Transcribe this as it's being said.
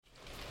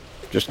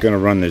just going to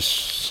run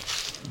this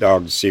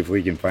dog to see if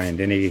we can find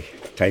any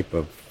type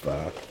of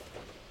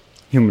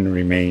human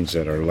remains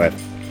that are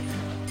left.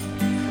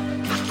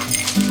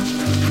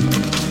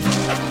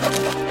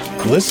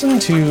 Listen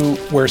to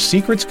Where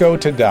Secrets Go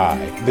to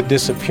Die, The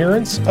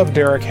Disappearance of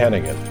Derek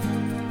Hennigan.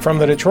 From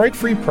the Detroit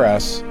Free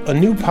Press, a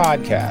new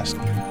podcast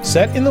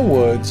set in the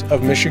woods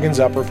of Michigan's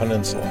Upper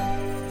Peninsula.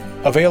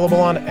 Available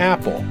on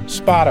Apple,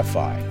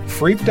 Spotify,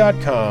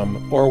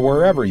 Freep.com, or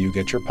wherever you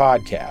get your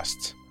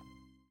podcasts.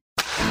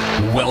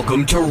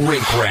 Welcome to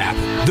Rink Rap,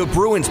 the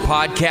Bruins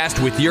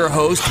podcast with your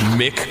host,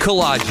 Mick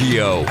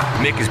Colageo.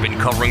 Mick has been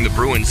covering the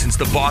Bruins since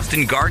the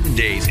Boston Garden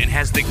days and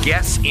has the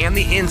guests and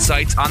the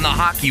insights on the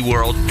hockey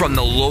world from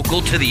the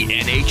local to the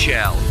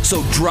NHL.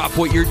 So drop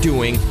what you're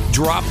doing,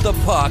 drop the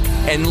puck,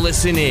 and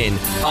listen in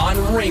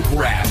on Rink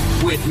Rap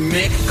with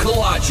Mick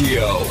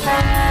Colageo.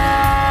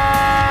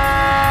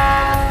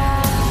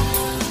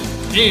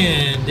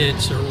 And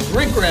it's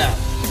Rink Rap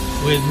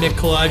with Mick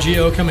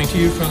Colageo coming to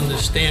you from the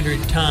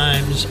Standard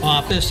Times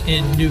office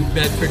in New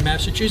Bedford,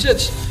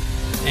 Massachusetts.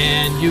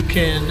 And you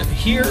can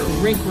hear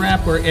Rink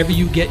Rap wherever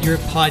you get your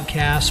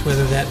podcasts,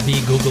 whether that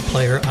be Google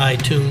Play or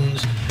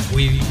iTunes.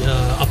 We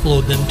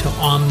upload them to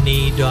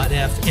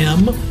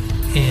omni.fm,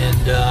 and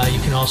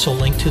you can also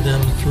link to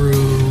them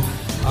through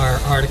our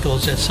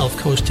articles at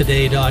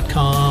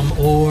southcoasttoday.com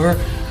or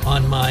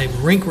on my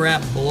Rink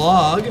Rap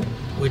blog,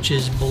 which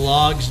is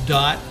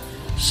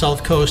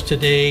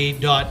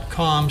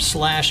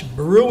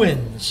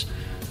blogs.southcoasttoday.com/Bruins.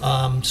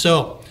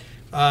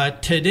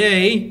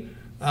 Today,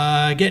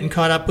 getting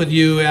caught up with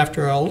you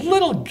after a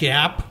little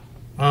gap,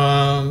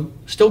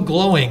 still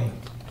glowing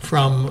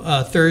from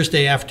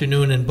Thursday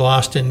afternoon in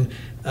Boston,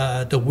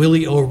 the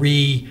Willie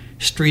O'Ree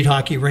street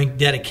hockey rink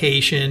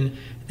dedication.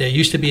 There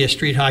used to be a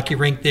street hockey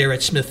rink there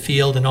at Smith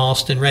Field in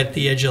Alston, right at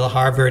the edge of the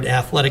Harvard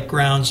athletic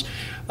grounds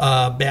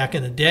back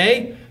in the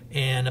day.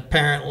 And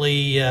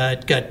apparently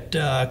it got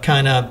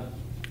kind of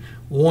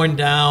worn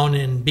down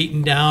and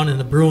beaten down, and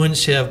the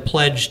Bruins have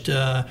pledged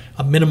a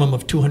minimum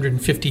of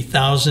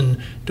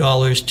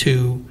 $250,000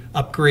 to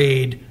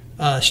upgrade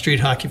street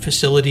hockey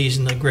facilities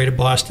in the greater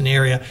Boston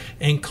area,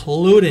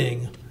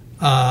 including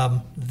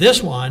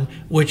this one,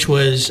 which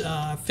was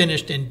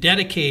finished and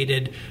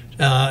dedicated,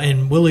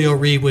 and Willie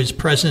O'Ree was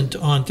present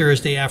on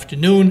Thursday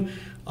afternoon,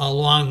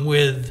 along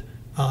with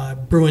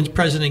Bruins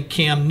president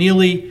Cam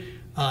Neely,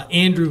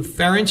 Andrew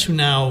Ferentz, who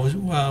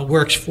now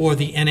works for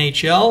the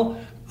NHL,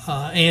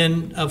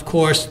 and, of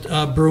course,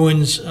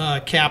 Bruins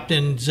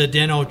captain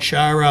Zdeno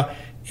Chara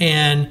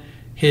and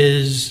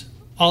his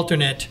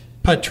alternate,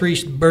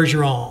 Patrice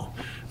Bergeron.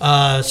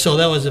 So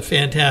that was a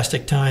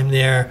fantastic time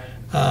there,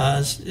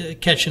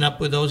 catching up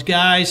with those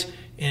guys.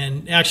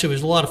 And actually, it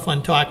was a lot of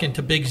fun talking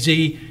to Big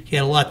Z. He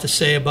had a lot to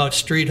say about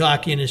street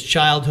hockey in his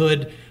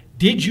childhood.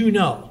 Did you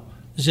know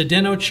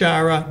Zdeno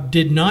Chara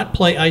did not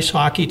play ice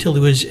hockey till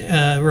he was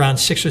around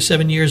 6 or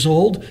 7 years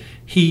old?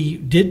 He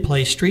did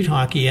play street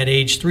hockey at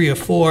age 3 or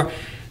 4.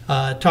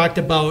 Talked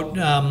about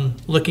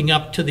looking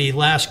up to the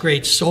last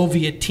great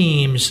Soviet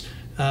teams,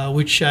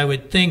 which I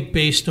would think,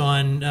 based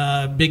on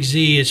Big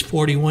Z, is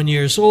 41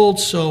 years old.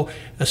 So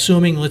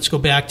assuming, let's go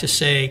back to,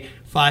 say,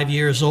 5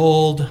 years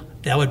old,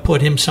 that would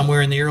put him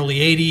somewhere in the early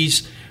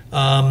 80s,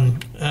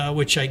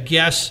 which I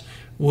guess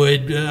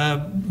would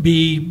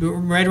be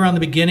right around the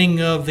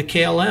beginning of the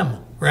KLM,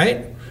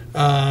 right?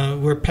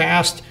 We're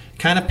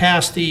kind of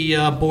past the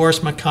Boris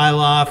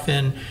Mikhailov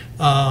and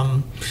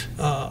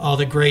all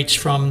the greats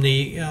from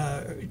the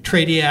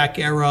Tretiak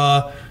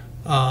era,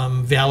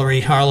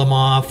 Valery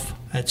Harlamov,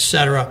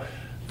 etc.,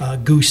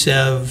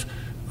 Gusev,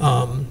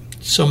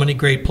 so many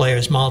great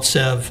players,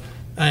 Maltsev,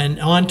 and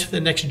on to the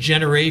next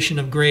generation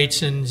of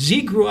greats. And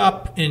Z grew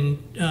up in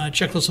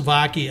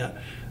Czechoslovakia,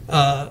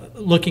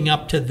 looking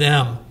up to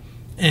them.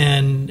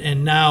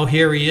 And now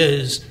here he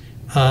is,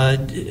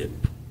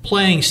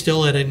 playing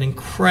still at an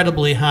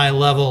incredibly high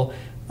level,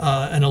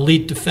 an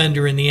elite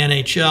defender in the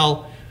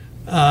NHL,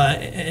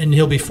 and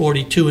he'll be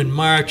 42 in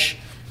March,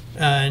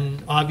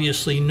 and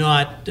obviously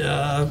not,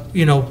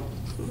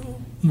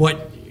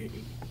 what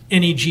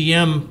any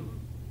GM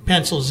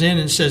pencils in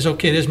and says,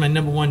 okay, there's my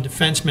number one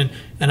defenseman,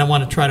 and I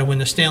want to try to win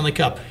the Stanley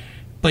Cup.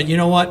 But you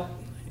know what?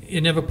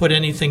 You never put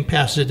anything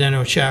past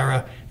Zdeno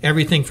Chara.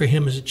 Everything for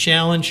him is a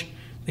challenge.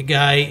 The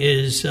guy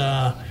is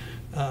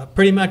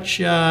pretty much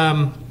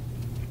a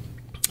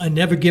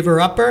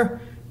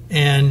never-giver-upper,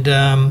 and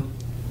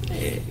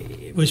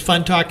it was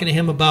fun talking to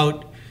him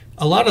about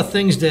a lot of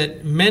things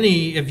that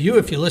many of you,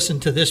 if you listen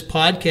to this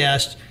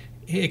podcast,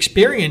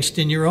 experienced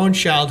in your own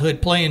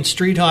childhood playing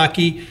street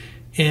hockey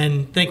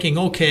and thinking,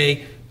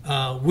 okay,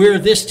 we're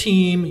this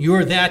team,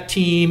 you're that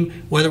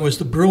team, whether it was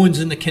the Bruins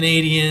and the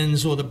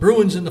Canadiens or the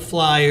Bruins and the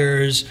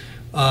Flyers,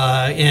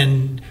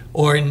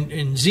 or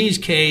in Z's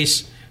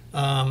case,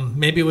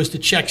 maybe it was the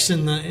Czechs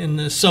and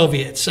the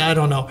Soviets. I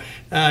don't know.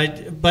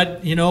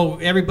 But,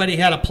 everybody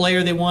had a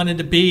player they wanted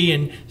to be,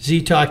 and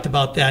Z talked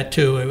about that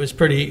too. It was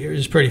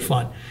pretty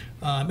fun.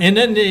 And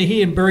then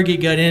he and Bergie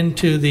got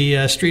into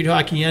the street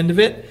hockey end of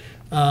it.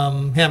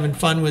 having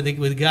fun with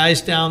the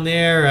guys down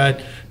there,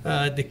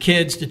 the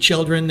kids, the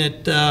children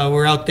that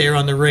were out there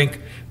on the rink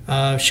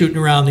shooting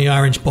around the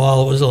orange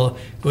ball. It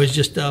was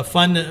just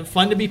fun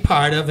to be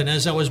part of. And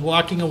as I was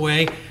walking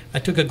away, I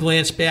took a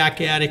glance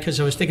back at it because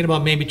I was thinking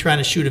about maybe trying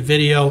to shoot a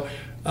video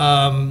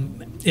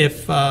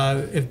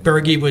if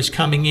Berge was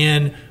coming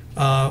in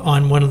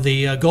on one of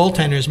the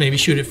goaltenders, maybe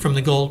shoot it from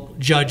the goal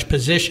judge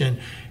position.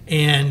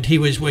 And he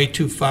was way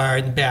too far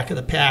in the back of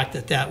the pack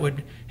that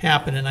would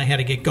happen, and I had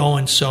to get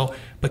going.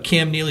 But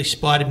Cam Neely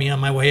spotted me on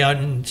my way out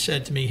and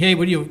said to me, "Hey,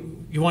 what do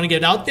you want to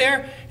get out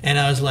there?" And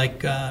I was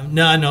like,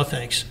 "No,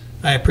 thanks.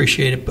 I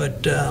appreciate it,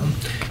 but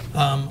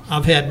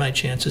I've had my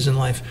chances in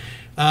life."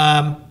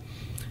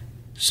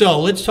 So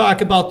let's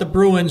talk about the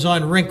Bruins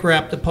on Rink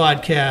Wrap, the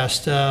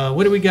podcast.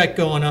 What do we got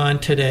going on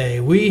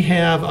today? We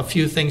have a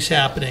few things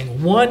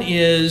happening. One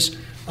is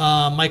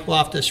Mike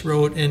Loftus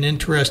wrote an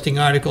interesting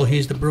article.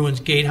 He's the Bruins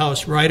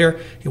Gatehouse writer.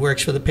 He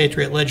works for the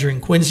Patriot Ledger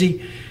in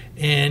Quincy.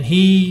 And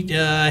he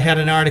had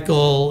an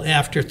article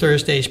after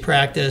Thursday's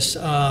practice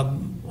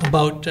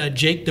about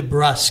Jake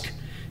DeBrusk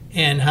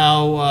and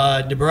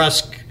how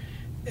DeBrusk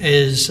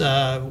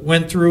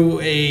went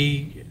through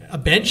a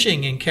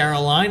benching in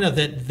Carolina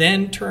that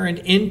then turned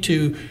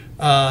into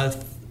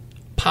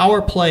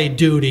power play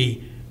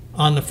duty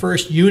on the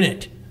first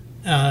unit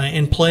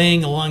and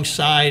playing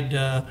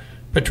alongside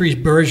Patrice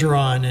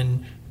Bergeron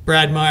and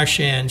Brad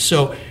Marchand.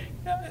 So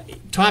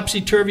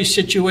topsy-turvy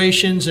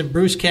situations, and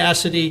Bruce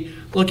Cassidy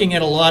looking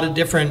at a lot of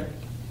different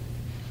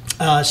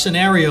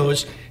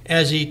scenarios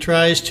as he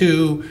tries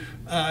to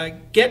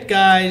get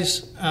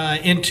guys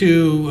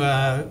into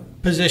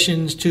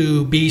positions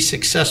to be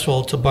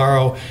successful, to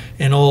borrow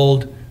an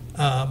old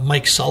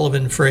Mike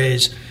Sullivan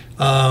phrase.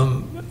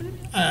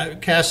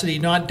 Cassidy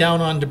not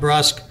down on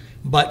DeBrusk,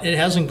 but it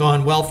hasn't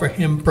gone well for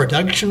him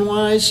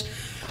production-wise.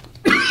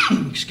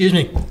 Excuse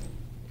me.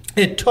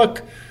 It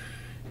took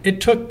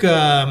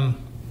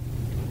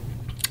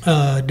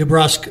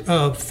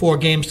DeBrusk 4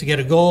 games to get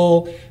a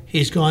goal.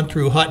 He's gone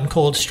through hot and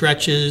cold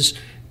stretches,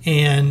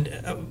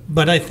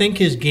 but I think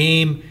his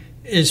game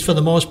is, for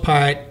the most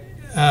part,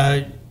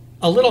 a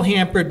little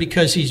hampered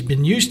because he's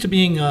been used to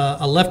being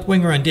a left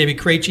winger on David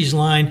Krejci's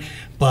line,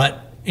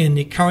 but in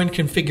the current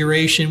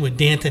configuration with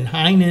Danton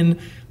Heinen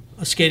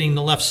skating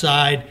the left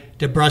side,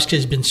 DeBrusk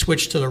has been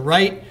switched to the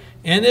right.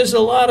 And there's a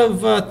lot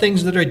of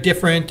things that are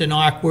different and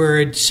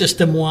awkward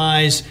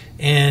system-wise,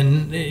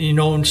 and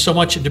so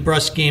much of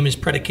DeBrusk's game is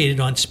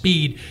predicated on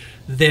speed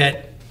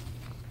that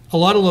a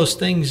lot of those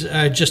things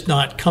are just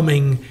not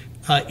coming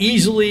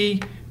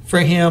easily for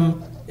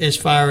him as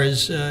far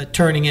as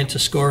turning into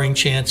scoring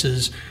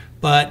chances.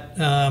 But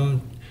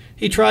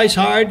he tries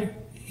hard.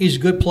 He's a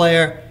good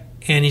player,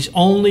 and he's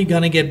only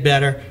going to get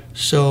better.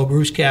 So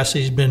Bruce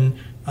Cassidy's been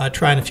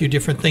trying a few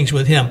different things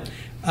with him.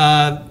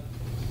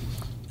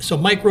 So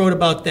Mike wrote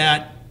about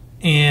that,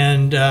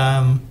 and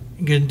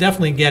you can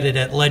definitely get it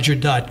at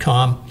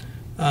ledger.com.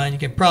 You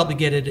can probably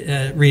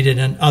read it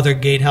in other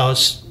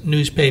Gatehouse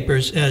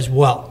newspapers as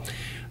well.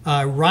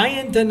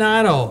 Ryan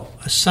Donato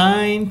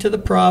assigned to the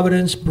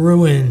Providence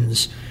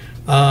Bruins.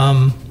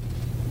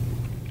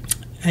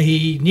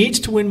 He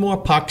needs to win more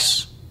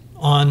pucks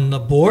on the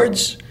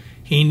boards.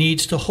 He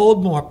needs to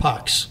hold more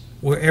pucks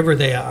wherever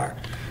they are.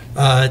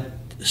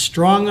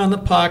 Strong on the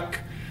puck.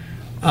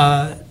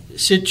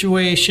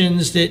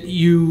 Situations that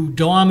you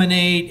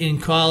dominate in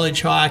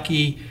college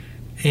hockey,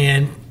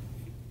 and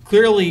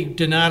clearly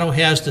Donato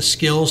has the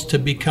skills to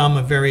become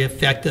a very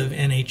effective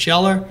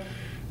NHLer,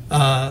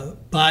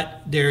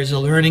 but there's a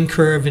learning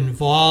curve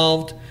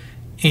involved,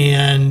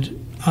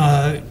 and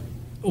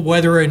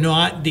whether or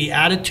not the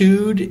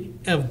attitude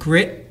of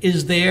grit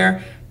is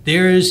there,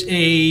 there's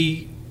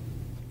a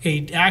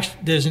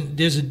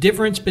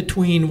difference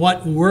between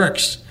what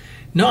works,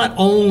 not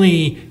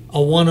only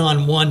a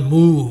one-on-one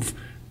move,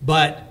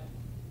 but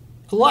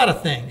a lot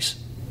of things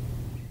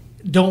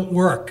don't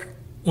work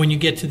when you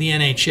get to the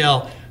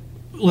NHL.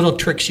 Little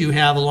tricks you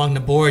have along the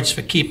boards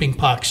for keeping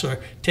pucks or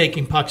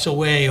taking pucks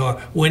away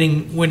or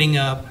winning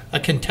a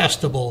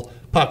contestable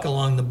puck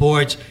along the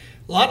boards.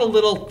 A lot of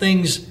little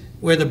things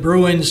where the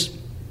Bruins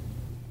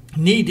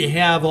need to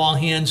have all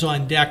hands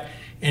on deck.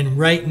 And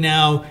right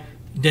now,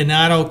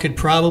 Donato could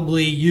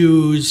probably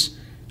use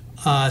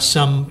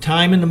some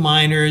time in the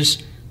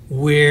minors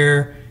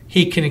where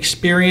he can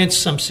experience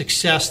some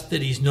success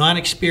that he's not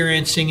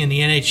experiencing in the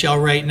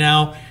NHL right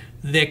now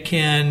that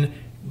can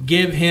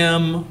give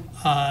him,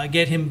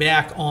 get him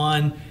back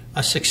on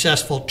a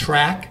successful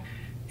track,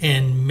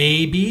 and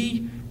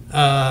maybe,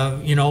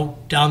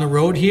 down the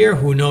road here,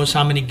 who knows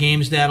how many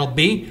games that'll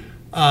be,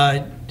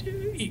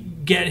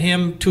 get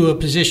him to a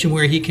position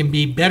where he can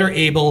be better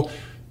able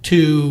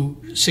to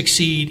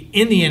succeed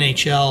in the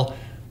NHL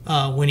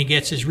when he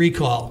gets his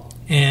recall.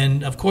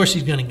 And, of course,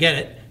 he's going to get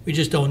it. We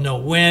just don't know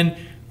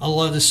when.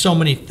 There's so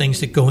many things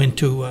that go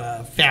into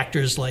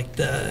factors like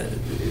the,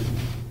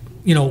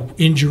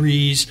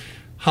 injuries,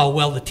 how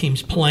well the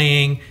team's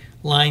playing,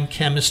 line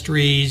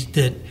chemistries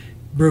that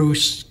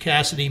Bruce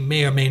Cassidy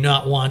may or may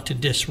not want to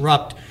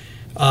disrupt.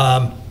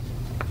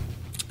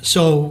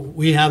 So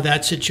we have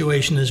that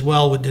situation as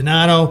well with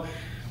Donato.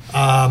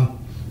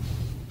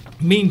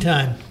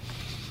 Meantime,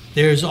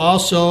 there's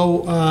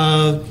also,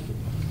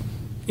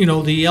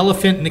 the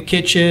elephant in the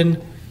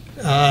kitchen,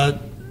 Tuukka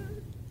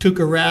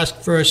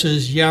Rask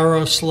versus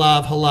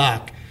Yaroslav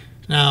Halak.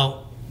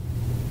 Now,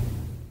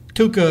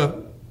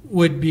 Tuukka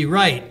would be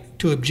right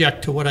to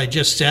object to what I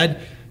just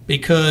said,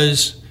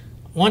 because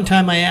one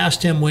time I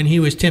asked him when he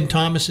was Tim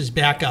Thomas's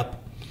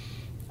backup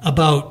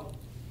about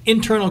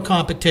internal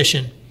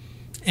competition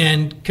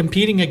and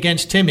competing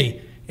against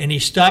Timmy, and he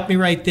stopped me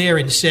right there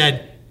and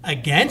said,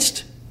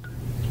 against?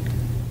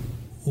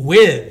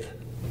 With.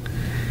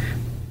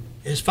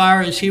 As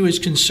far as he was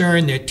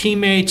concerned, their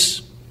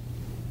teammates,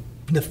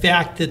 the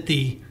fact that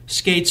the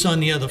skate's on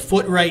the other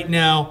foot right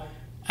now,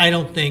 I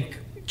don't think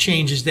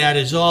changes that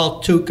at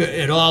all.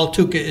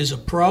 Tuukka is a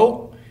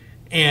pro,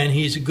 and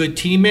he's a good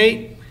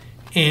teammate.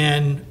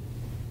 And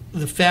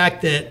the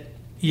fact that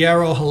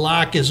Jaro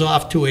Halak is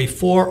off to a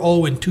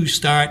 4-0-2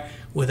 start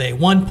with a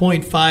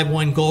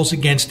 1.51 goals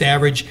against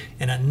average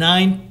and a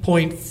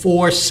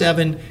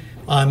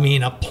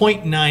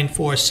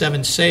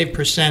 0.947 save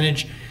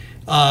percentage.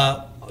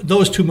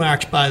 Those two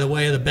marks, by the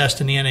way, are the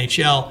best in the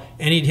NHL.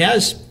 And he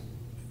has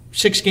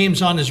 6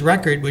 games on his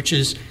record,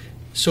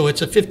 so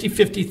it's a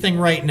 50-50 thing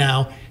right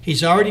now.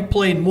 He's already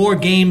played more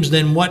games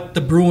than what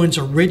the Bruins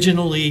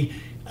originally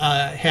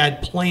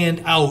had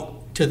planned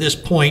out to this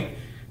point.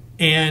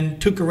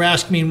 And Tuukka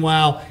Rask,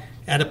 meanwhile,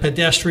 at a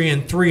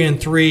pedestrian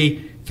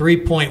 3-3,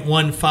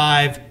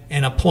 3.15,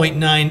 and a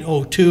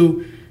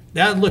 .902.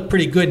 That looked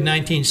pretty good in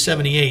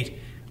 1978.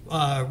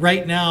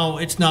 Right now,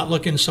 it's not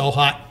looking so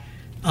hot.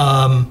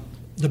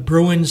 The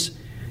Bruins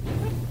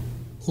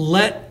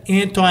let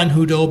Anton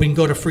Khudobin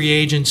go to free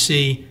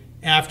agency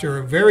after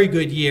a very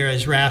good year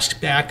as Rask's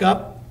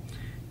backup,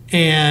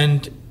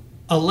 and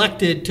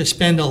elected to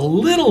spend a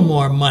little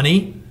more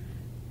money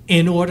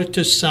in order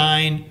to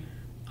sign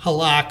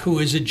Halak, who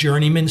is a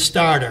journeyman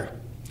starter.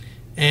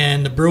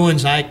 And the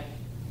Bruins, I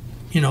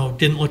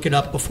didn't look it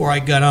up before I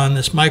got on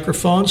this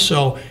microphone,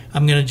 so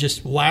I'm going to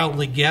just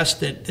wildly guess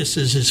that this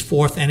is his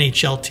 4th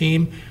NHL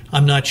team.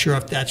 I'm not sure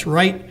if that's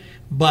right,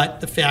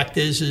 but the fact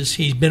is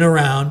he's been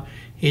around.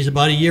 He's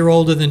about a year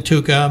older than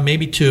Tuukka,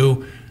 maybe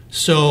 2.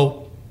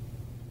 So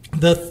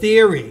the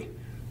theory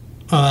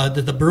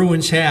that the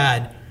Bruins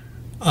had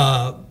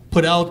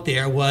put out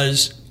there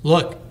was,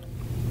 look,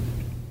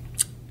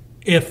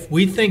 if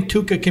we think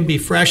Tuukka can be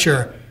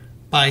fresher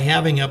by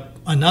having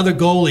another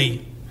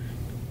goalie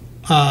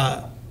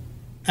at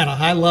a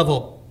high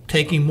level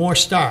taking more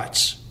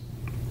starts,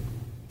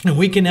 and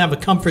we can have a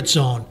comfort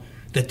zone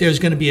that there's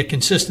going to be a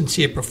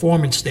consistency of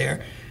performance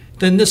there,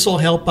 then this will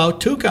help out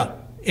Tuukka,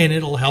 and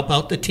it'll help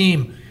out the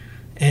team.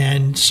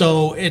 And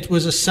so it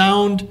was a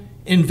sound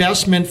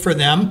investment for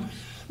them.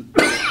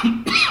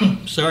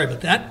 Sorry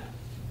about that.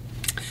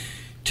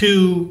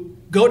 To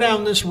go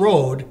down this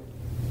road.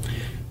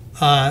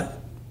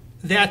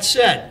 That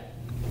said,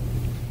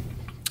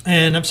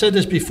 and I've said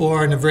this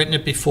before and I've written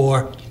it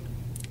before,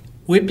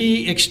 we'd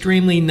be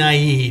extremely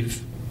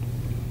naive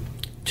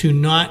to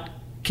not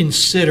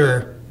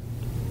consider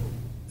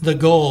the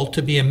goal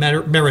to be a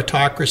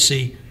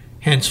meritocracy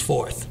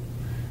henceforth.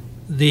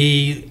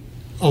 Khudobin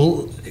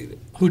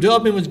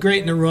was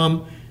great in the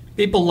room.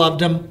 People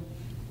loved him.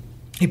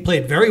 He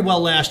played very well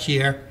last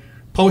year,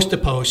 post to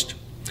post.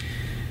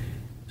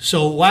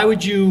 So why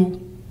would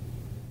you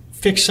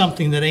fix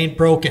something that ain't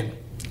broken?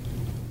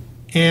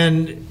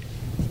 And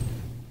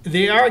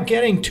they are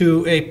getting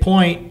to a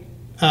point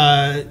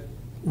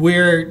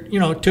where,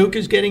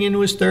 Tuukka's getting into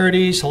his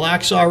 30s,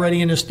 Halak's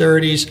already in his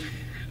 30s.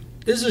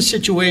 This is a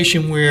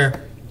situation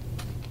where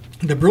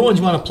the Bruins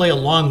want to play a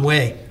long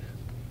way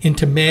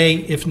into May,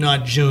 if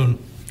not June.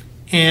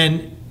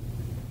 And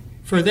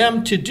for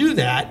them to do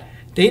that,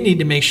 they need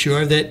to make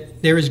sure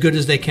that they're as good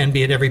as they can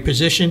be at every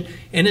position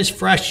and as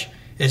fresh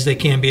as they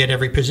can be at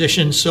every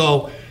position.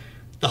 So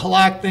the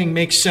Halak thing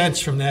makes sense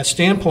from that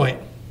standpoint.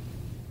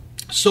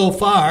 So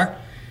far,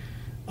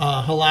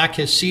 Halak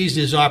has seized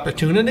his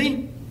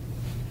opportunity.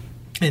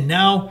 And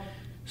now,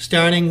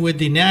 starting with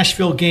the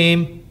Nashville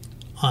game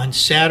on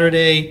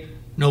Saturday,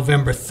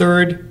 November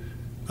 3rd,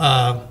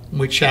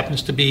 which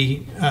happens to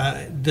be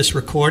this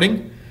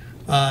recording,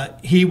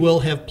 he will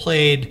have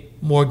played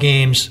more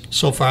games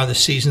so far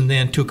this season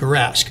than Tuukka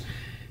Rask.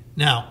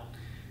 Now,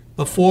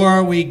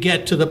 before we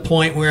get to the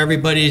point where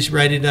everybody's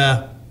ready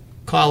to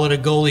call it a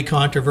goalie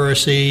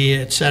controversy,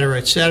 et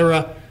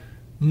cetera,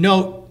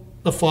 note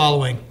the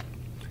following.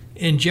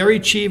 In Jerry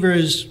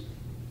Cheever's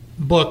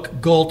book,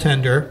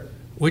 Goaltender,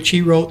 which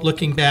he wrote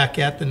looking back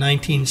at the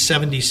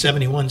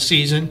 1970-71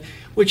 season,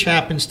 which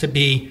happens to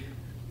be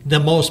the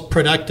most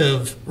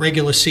productive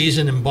regular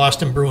season in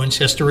Boston Bruins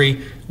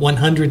history,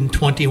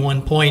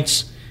 121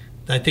 points.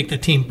 I think the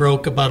team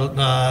broke about,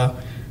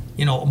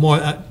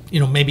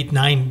 maybe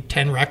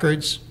 9-10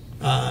 records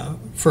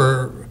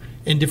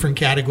in different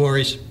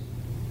categories.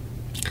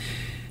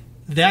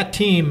 That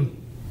team,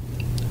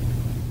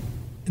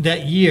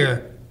 that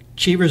year,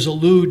 Cheevers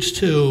alludes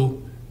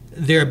to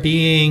there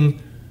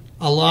being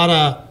a lot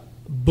of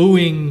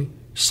booing,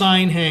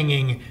 sign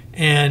hanging,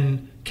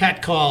 and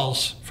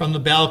catcalls from the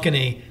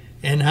balcony,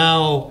 and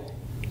how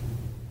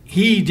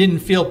he didn't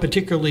feel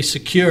particularly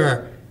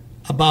secure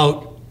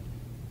about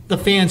the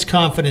fans'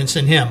 confidence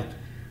in him.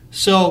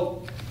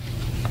 So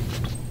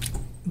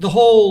the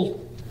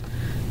whole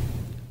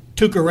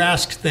Tuukka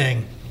Rask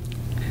thing,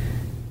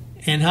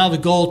 and how the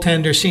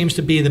goaltender seems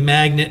to be the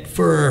magnet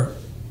for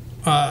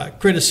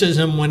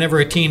criticism whenever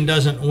a team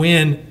doesn't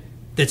win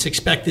that's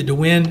expected to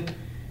win,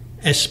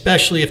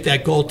 especially if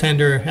that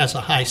goaltender has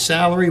a high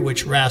salary,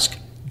 which Rask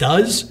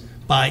does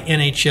by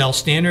NHL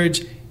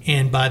standards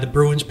and by the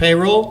Bruins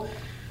payroll,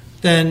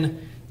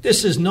 then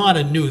this is not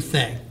a new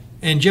thing.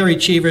 And Jerry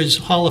Cheever's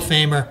Hall of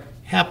Famer,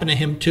 happened to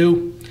him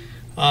too.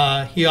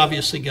 He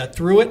obviously got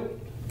through it,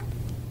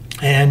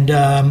 and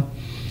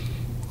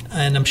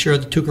I'm sure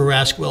the Tuukka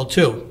Rask will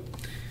too.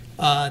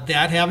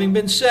 That having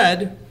been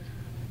said,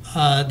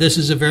 this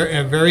is a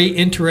very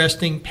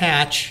interesting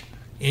patch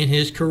in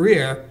his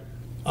career,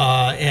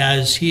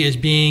 as he is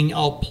being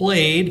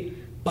outplayed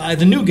by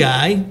the new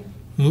guy,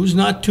 who's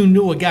not too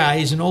new a guy.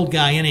 He's an old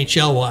guy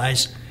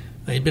NHL-wise.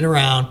 He's been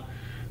around.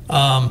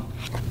 And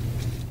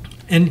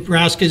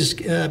Rask is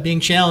being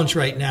challenged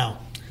right now.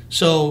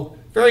 So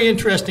very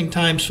interesting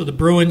times for the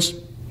Bruins,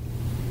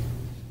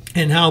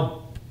 and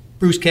how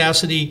Bruce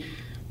Cassidy,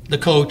 the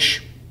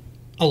coach,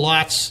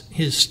 allots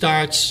his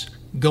starts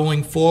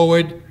going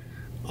forward.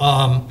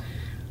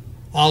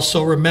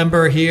 Also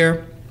remember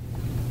here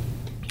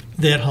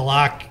that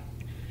Halak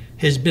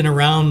has been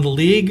around the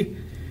league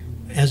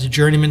as a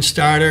journeyman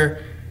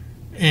starter,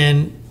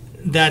 and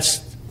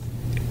that's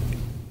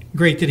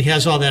great that he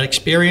has all that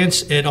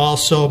experience. It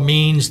also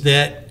means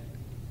that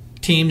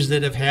teams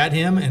that have had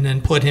him and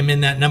then put him in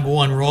that number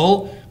one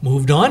role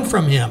moved on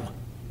from him.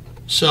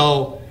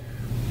 So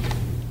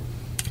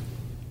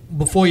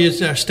before you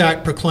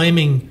start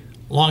proclaiming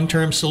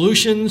long-term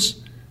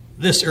solutions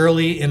this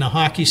early in a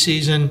hockey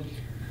season,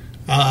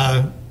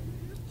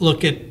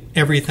 look at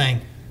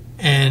everything.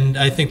 And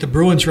I think the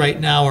Bruins right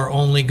now are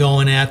only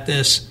going at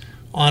this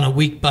on a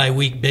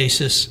week-by-week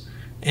basis.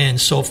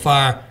 And so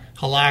far,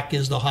 Halak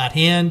is the hot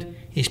hand.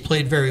 He's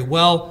played very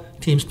well.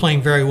 Team's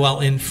playing very well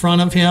in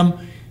front of him.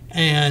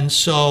 And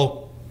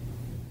so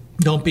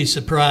don't be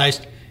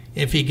surprised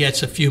if he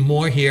gets a few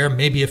more here,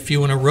 maybe a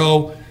few in a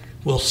row.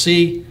 We'll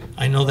see.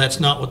 I know that's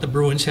not what the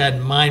Bruins had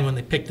in mind when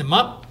they picked him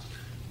up,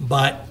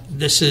 but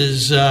this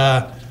is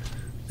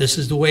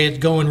the way it's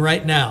going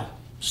right now.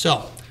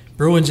 So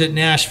Bruins at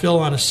Nashville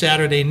on a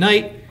Saturday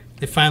night.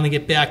 They finally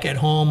get back at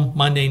home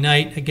Monday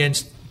night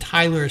against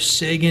Tyler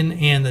Seguin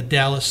and the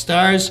Dallas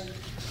Stars.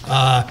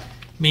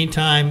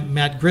 Meantime,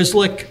 Matt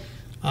Grzelcyk,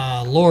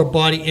 lower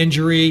body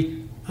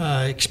injury,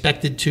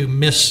 expected to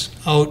miss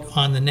out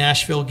on the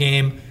Nashville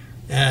game,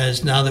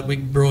 as now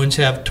that Bruins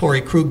have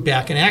Torrey Krug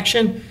back in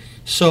action.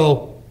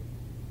 So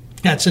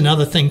that's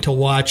another thing to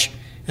watch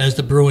as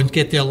the Bruins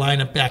get their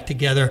lineup back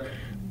together.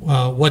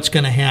 What's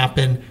going to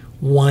happen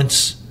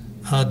once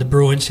the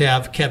Bruins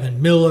have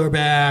Kevin Miller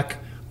back,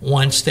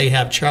 once they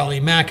have Charlie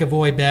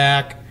McAvoy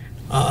back.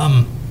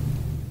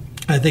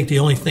 I think the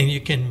only thing you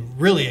can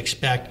really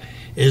expect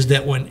is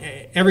that when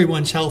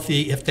everyone's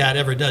healthy, if that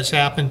ever does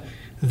happen,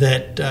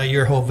 that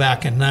Urho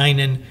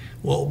Vakanainen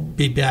will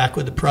be back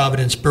with the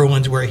Providence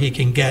Bruins, where he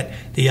can get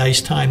the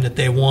ice time that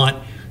they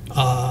want,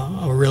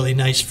 a really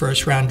nice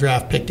first-round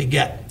draft pick to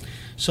get.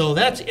 So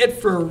that's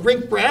it for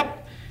Rink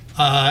Wrap,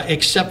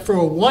 except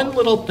for one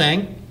little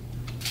thing,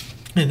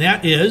 and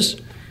that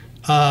is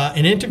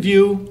an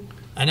interview,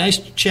 a nice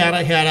chat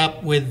I had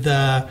up with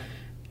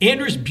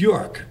Anders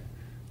Bjork,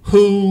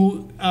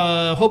 who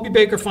Hobey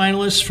Baker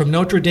finalist from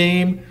Notre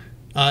Dame,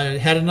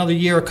 had another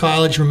year of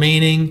college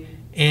remaining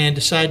and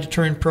decided to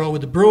turn pro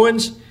with the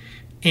Bruins.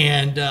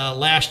 And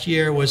last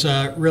year was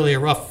really a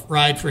rough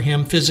ride for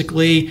him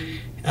physically.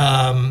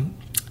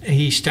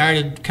 He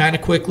started kind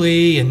of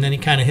quickly, and then he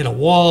kind of hit a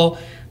wall.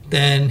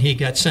 Then he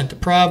got sent to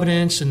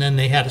Providence, and then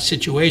they had a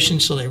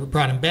situation, so they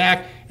brought him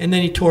back. And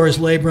then he tore his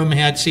labrum and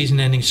had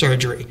season-ending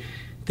surgery.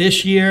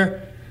 This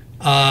year,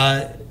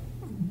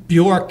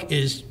 Bjork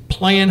is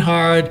playing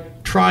hard,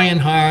 trying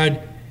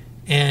hard,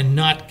 and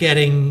not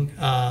getting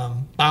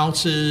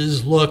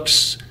bounces,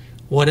 looks,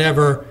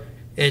 whatever.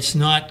 It's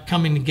not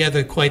coming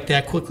together quite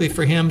that quickly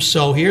for him.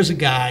 So here's a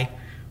guy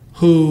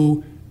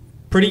who,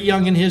 pretty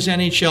young in his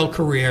NHL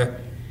career,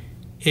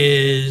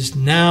 is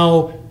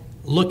now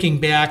looking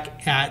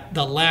back at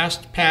the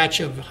last patch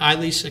of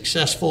highly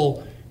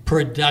successful,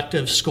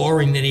 productive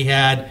scoring that he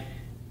had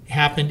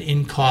happened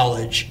in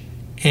college.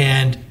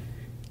 And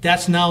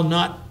that's now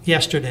not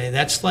yesterday.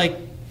 That's like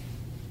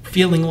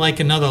feeling like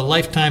another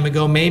lifetime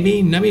ago,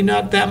 maybe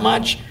not that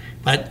much,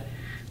 but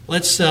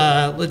let's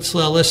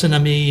listen to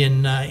me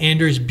and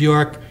Anders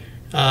Bjork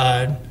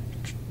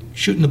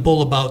shooting the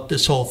bull about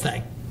this whole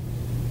thing.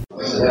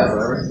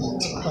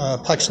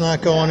 Puck's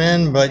not going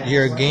in, but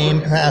your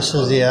game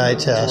passes the eye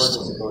test.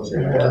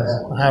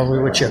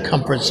 What's your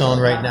comfort zone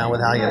right now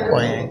with how you're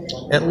playing?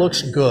 It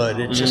looks good.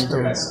 It's just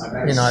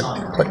you're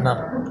not putting up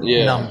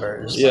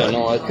numbers. Yeah,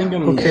 no, I think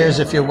Who cares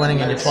if you're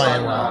winning and you're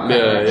playing well?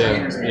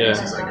 Yeah.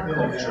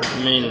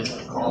 I mean,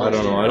 I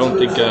don't know. I don't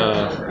think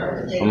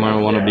I'm where I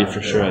want to be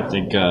for sure. I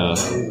think,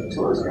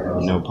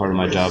 part of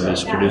my job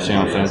is producing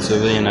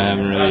offensively, and I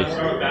haven't really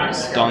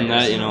done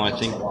that. I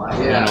think I've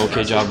done an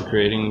okay job of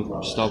creating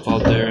stuff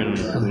out there and,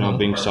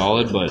 being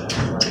solid, but,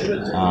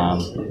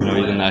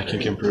 even that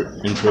can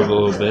improve a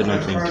little bit, and I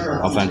think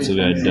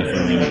offensively I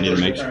definitely need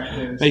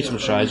to make some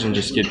strides and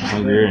just get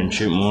hungrier and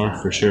shoot more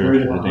for sure.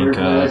 I think,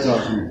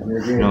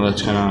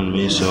 that's kind of on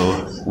me,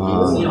 so,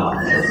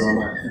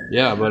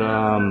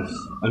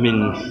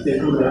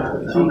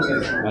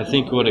 I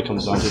think what it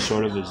comes down to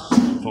sort of is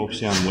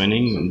focusing on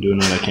winning and doing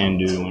what I can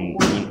do and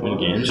win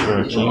games for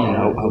our team and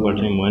help our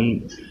team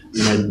win.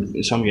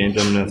 In some games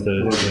I'm going to have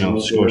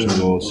to, score some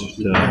goals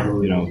to,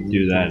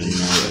 do that. I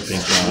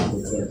think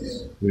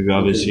we've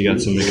obviously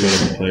got some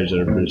incredible players that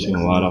are producing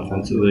a lot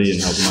offensively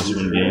and helping us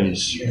win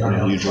games in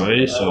a huge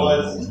way. So,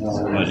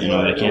 but,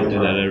 they can't do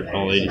that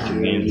all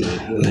 82 games of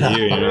the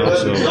year,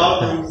 So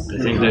I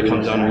think that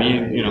comes down to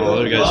me,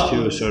 other guys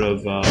too, sort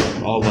of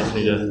all of us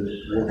need to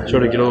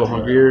sort of get a little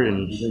hungrier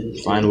and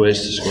find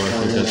ways to score. I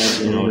think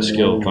that's, a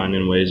skill,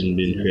 finding ways and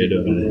being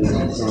creative and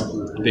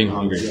being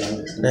hungry.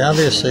 They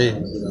obviously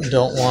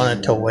don't want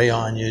it to weigh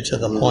on you to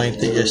the point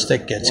that your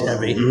stick gets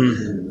heavy,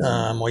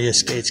 or your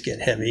skates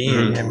get heavy,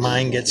 and your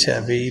mind gets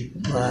heavy.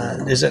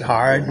 Is it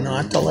hard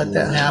not to let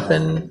that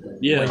happen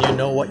when you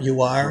know what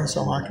you are as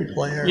a hockey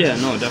player? Yeah,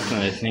 no,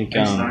 definitely. I think,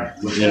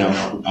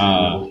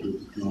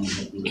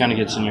 it kind of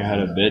gets in your head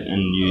a bit,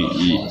 and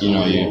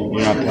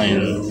you're not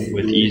playing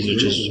with ease.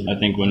 It's just, I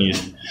think when you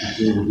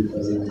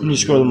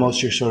score the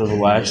most, you're sort of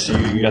relaxed. So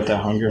you got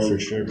that hunger for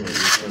sure, but you're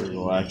sort of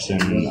relaxed,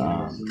 and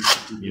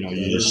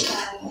you're just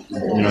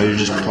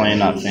playing,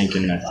 not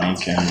thinking. I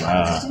think, and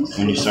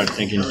when you start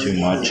thinking too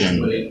much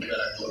and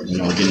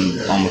getting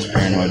almost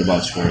paranoid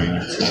about scoring,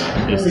 it's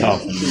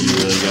tough, and you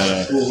really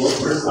gotta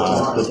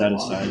put that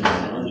aside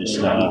and just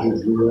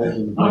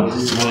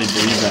really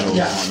believe that over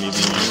time. Even if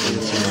it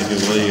doesn't seem like it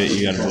will,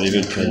 you gotta believe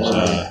it, because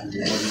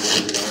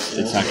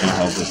it's not gonna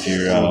help if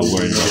you're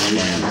worried about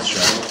scoring and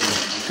stress.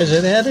 Has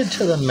it added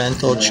to the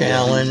mental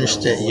challenge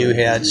that you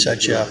had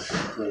such a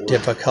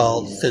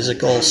difficult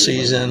physical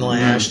season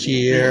last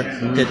year?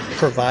 It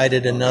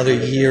provided another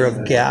year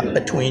of gap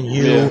between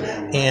you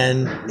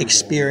and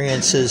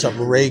experiences of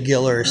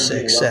regular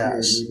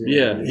success.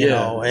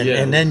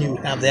 And then you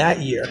have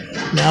that year.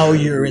 Now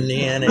you're in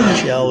the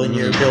NHL and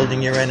you're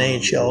building your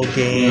NHL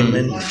game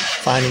and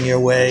finding your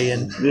way,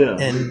 and then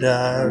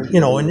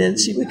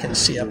we can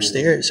see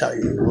upstairs how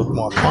you look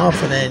more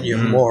confident. You're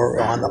more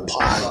on the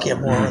puck. You're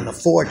more on the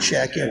forecheck.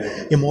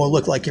 You more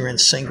look like you're in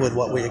sync with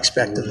what we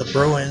expect of the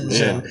Bruins,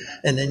 and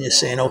then you're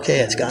saying, okay,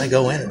 it's going to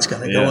go in. It's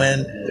going to go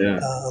in.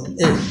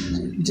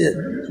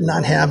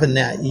 Not having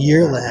that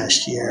year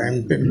last year,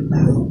 and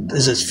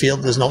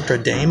does Notre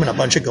Dame and a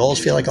bunch of goals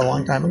feel like a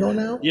long time ago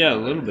now? Yeah, a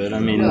little bit. I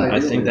mean, I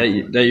think that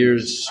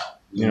year's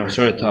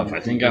sort of tough. I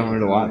think I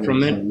learned a lot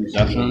from it,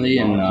 definitely,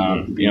 and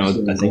I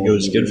think it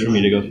was good for me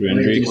to go through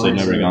injury because I'd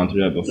never gone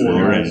through that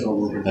before,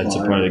 and that's a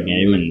part of the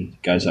game, and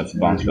guys have to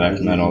bounce back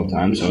from that all the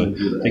time. So I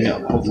think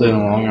hopefully in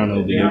the long run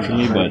it'll be good for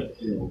me, but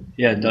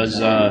yeah, it does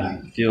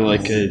feel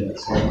like a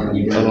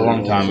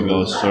long time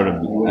ago, sort of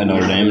at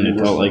Notre Dame, and it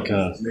felt like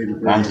a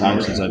long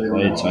time since I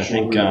played. So I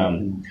think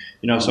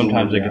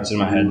sometimes it gets in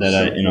my head that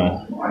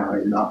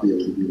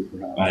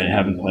I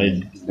haven't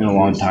played in a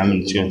long time,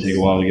 and it's going to take a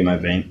while to get my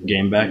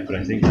game back. But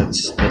I think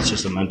that's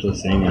just a mental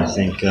thing. I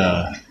think you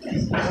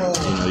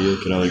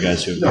look at other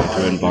guys who have gone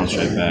through it and bounced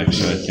right back.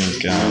 So I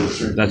think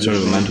that's sort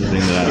of a mental thing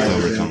that I have to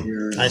overcome.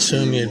 I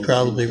assume you'd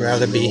probably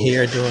rather be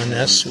here doing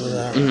this with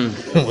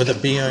a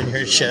B on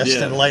your chest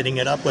and lighting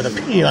it up with a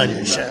P on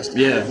your chest.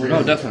 Yeah,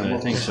 no, definitely. I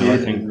think so. I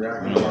think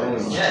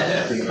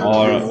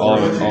all of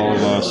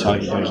us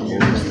hockey players'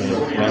 goal is to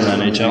play in the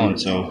NHL, and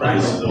so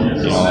I'm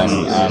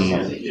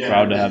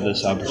proud to have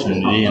this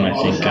opportunity, and I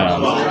think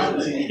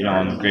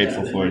I'm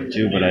grateful for it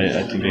too. But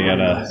I think I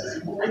gotta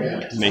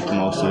make the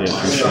most of it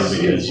for sure,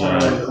 because a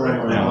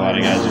lot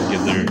of guys would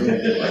give their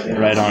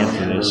right arm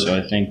for this. So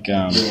I think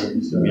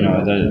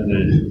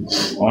the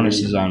onus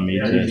is on me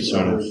to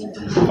sort of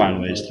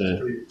find ways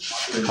to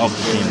help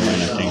the team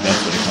win. I think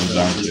that's what it comes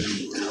down to.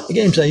 The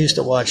games I used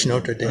to watch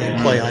Notre Dame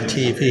play on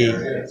TV,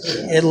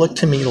 it looked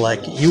to me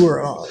like you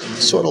were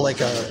sort of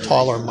like a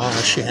taller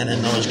Martian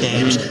in those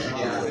games.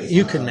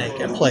 You could make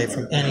a play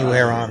from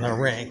anywhere on the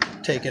rink,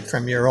 take it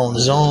from your own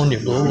zone,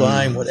 your blue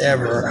line,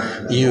 whatever.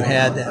 You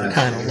had that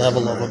kind of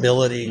level of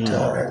ability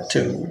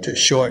to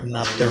shorten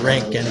up the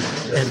rink and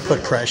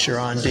put pressure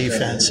on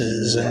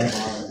defenses and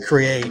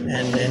create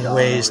in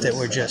ways that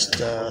were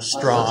just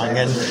strong.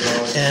 And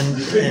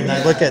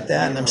I look at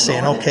that and I'm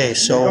saying, okay,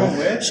 so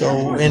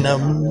in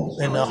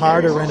a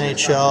harder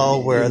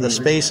NHL where the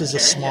spaces are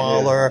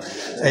smaller,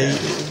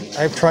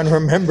 I'm trying to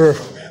remember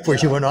Were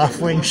you an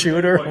off-wing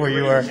shooter? Were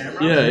you a...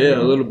 Yeah,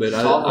 a little bit.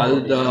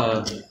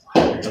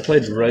 I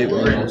played right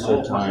wing most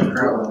of the time in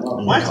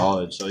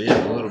college, so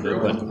yeah, a little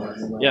bit. But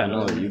yeah,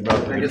 no, you brought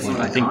up a good point.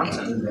 I think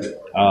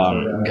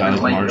a guy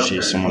like Marshy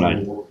is someone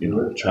I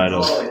try to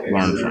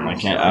learn from. I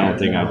don't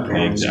think I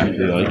play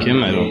exactly like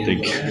him. I don't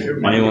think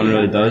anyone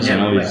really does. I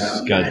know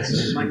he's got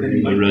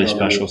a really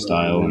special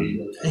style, and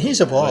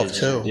he's evolved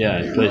too.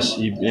 Yeah, he plays.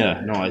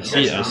 I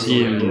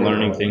see him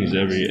learning things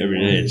every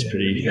day. It's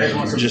pretty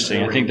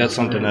interesting. I think that's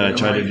something that I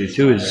try to do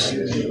too. Is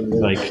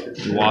like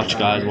watch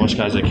guys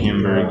like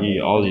Hamburg,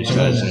 all these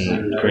guys,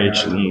 and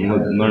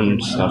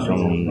learn stuff from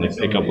them. Like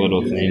pick up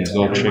little things,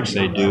 little tricks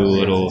they do,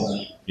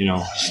 little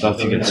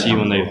stuff you can see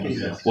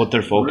what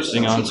they're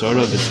focusing on. Sort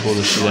of, it's cool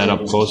to see that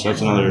up close.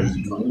 That's another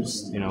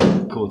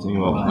cool thing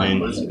about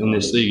playing in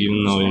this league.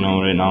 Even though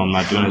right now I'm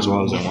not doing as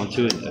well as I want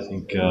to, I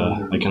think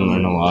I can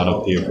learn a lot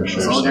up here for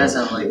sure. So,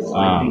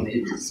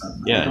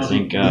 I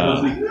think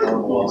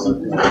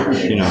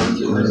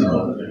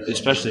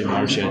especially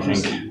Marshy. I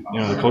think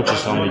the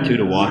coaches tell me too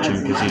to watch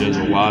him because he does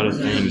a lot of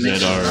things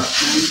that are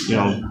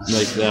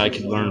like that I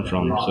could learn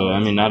from. So I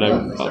mean, not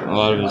a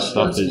lot of his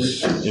stuff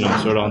is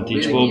sort of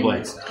unteachable,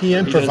 but he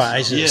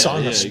improvises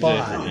on the spot.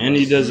 Exactly. And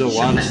he does a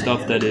lot of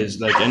stuff that is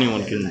like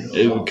anyone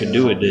could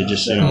do it. They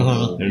just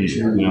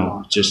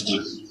just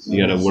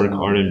you got to work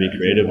hard and be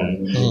creative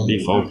and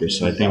be focused.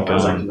 So I think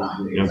guys like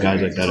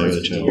that I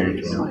really try to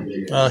learn from.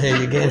 Well, hey,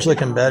 your game's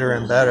looking better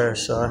and better,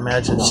 so I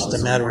imagine it's just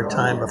a matter of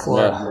time before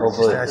you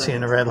start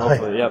seeing the red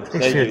light. Yep.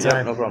 Thanks for your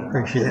time. No problem.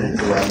 Appreciate it.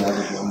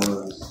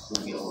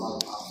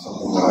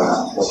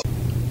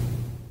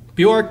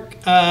 Bjork,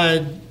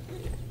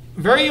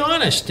 very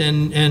honest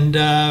and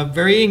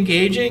very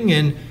engaging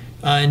and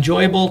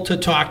enjoyable to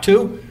talk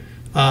to.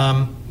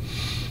 I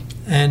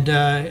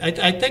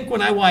think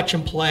when I watch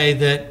him play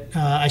that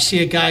I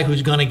see a guy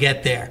who's going to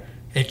get there.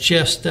 It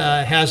just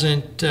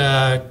hasn't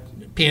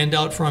panned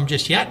out for him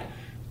just yet,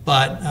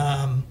 but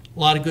a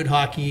lot of good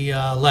hockey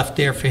left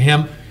there for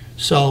him.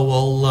 So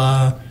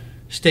we'll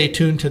stay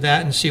tuned to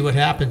that and see what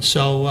happens.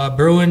 So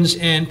Bruins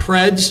and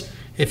Preds,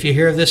 if you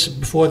hear this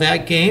before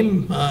that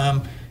game,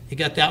 you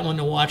got that one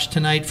to watch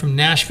tonight from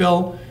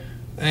Nashville,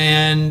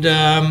 and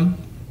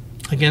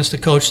against the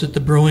coach that the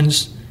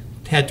Bruins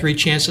had 3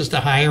 chances to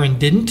hire and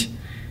didn't,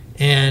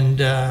 and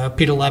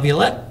Peter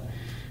Laviolette.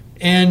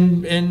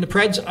 And the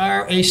Preds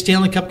are a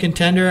Stanley Cup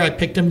contender. I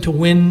picked them to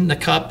win the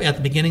Cup at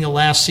the beginning of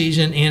last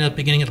season and at the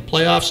beginning of the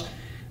playoffs.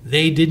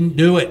 They didn't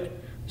do it.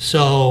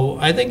 So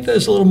I think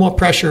there's a little more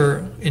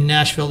pressure in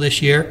Nashville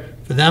this year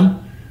for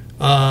them.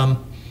 And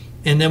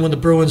then when the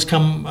Bruins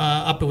come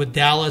up with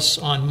Dallas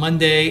on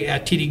Monday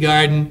at TD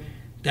Garden,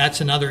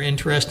 that's another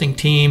interesting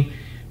team.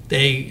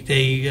 They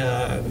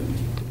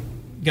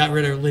got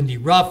rid of Lindy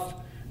Ruff.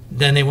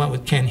 Then they went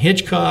with Ken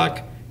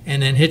Hitchcock.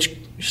 And then Hitch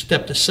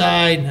stepped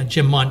aside.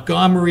 Jim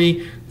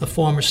Montgomery, the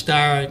former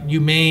star at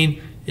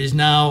UMaine, is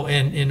now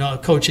a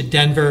coach at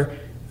Denver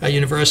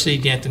University.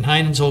 Danton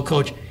Heinen's old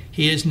coach.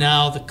 He is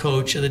now the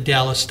coach of the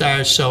Dallas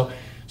Stars. So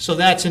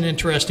that's an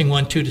interesting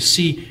one, too, to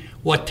see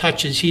what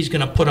touches he's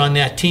going to put on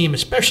that team,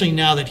 especially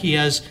now that he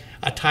has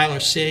a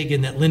Tyler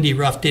Seguin that Lindy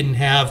Ruff didn't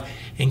have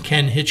and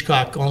Ken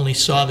Hitchcock only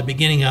saw the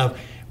beginning of,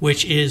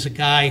 which is a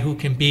guy who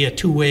can be a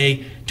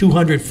two-way,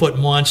 200-foot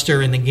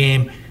monster in the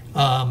game.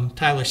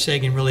 Tyler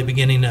Seguin really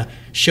beginning to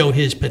show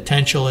his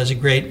potential as a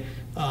great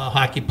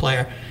hockey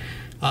player.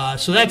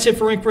 So that's it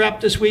for Rink Wrap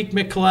this week.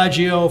 Mick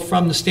Colageo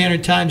from the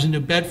Standard Times in New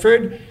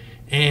Bedford.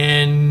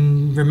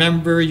 And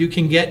remember, you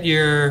can get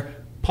your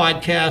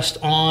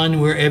podcast on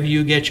wherever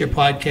you get your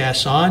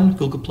podcasts on,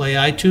 Google Play,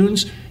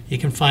 iTunes. You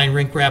can find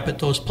Rink Wrap at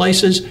those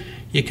places.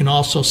 You can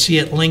also see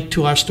it linked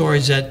to our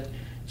stories at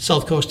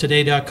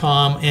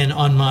southcoasttoday.com and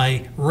on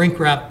my Rink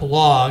Wrap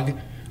blog,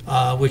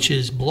 which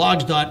is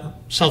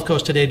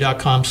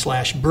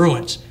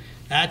blogs.southcoasttoday.com/Bruins.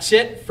 That's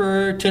it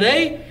for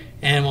today,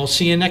 and we'll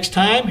see you next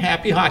time.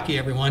 Happy hockey,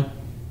 everyone.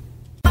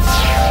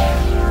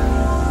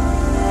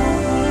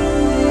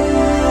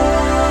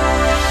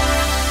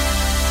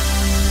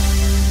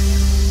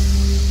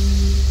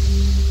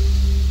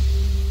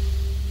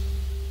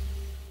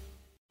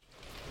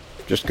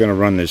 Just going to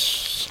run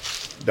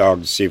this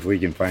dog to see if we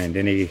can find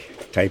any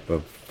type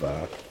of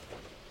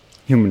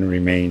human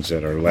remains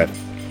that are left.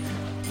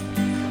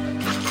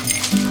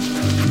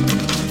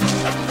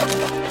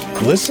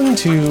 Listen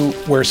to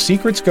Where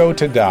Secrets Go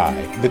to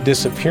Die, The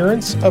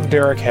Disappearance of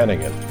Derek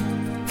Hennigan.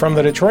 From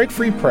the Detroit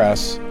Free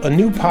Press, a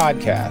new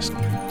podcast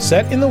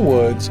set in the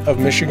woods of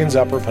Michigan's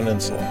Upper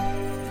Peninsula.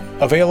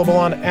 Available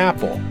on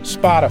Apple,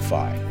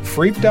 Spotify,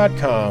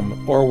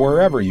 Freep.com, or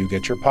wherever you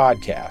get your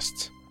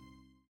podcasts.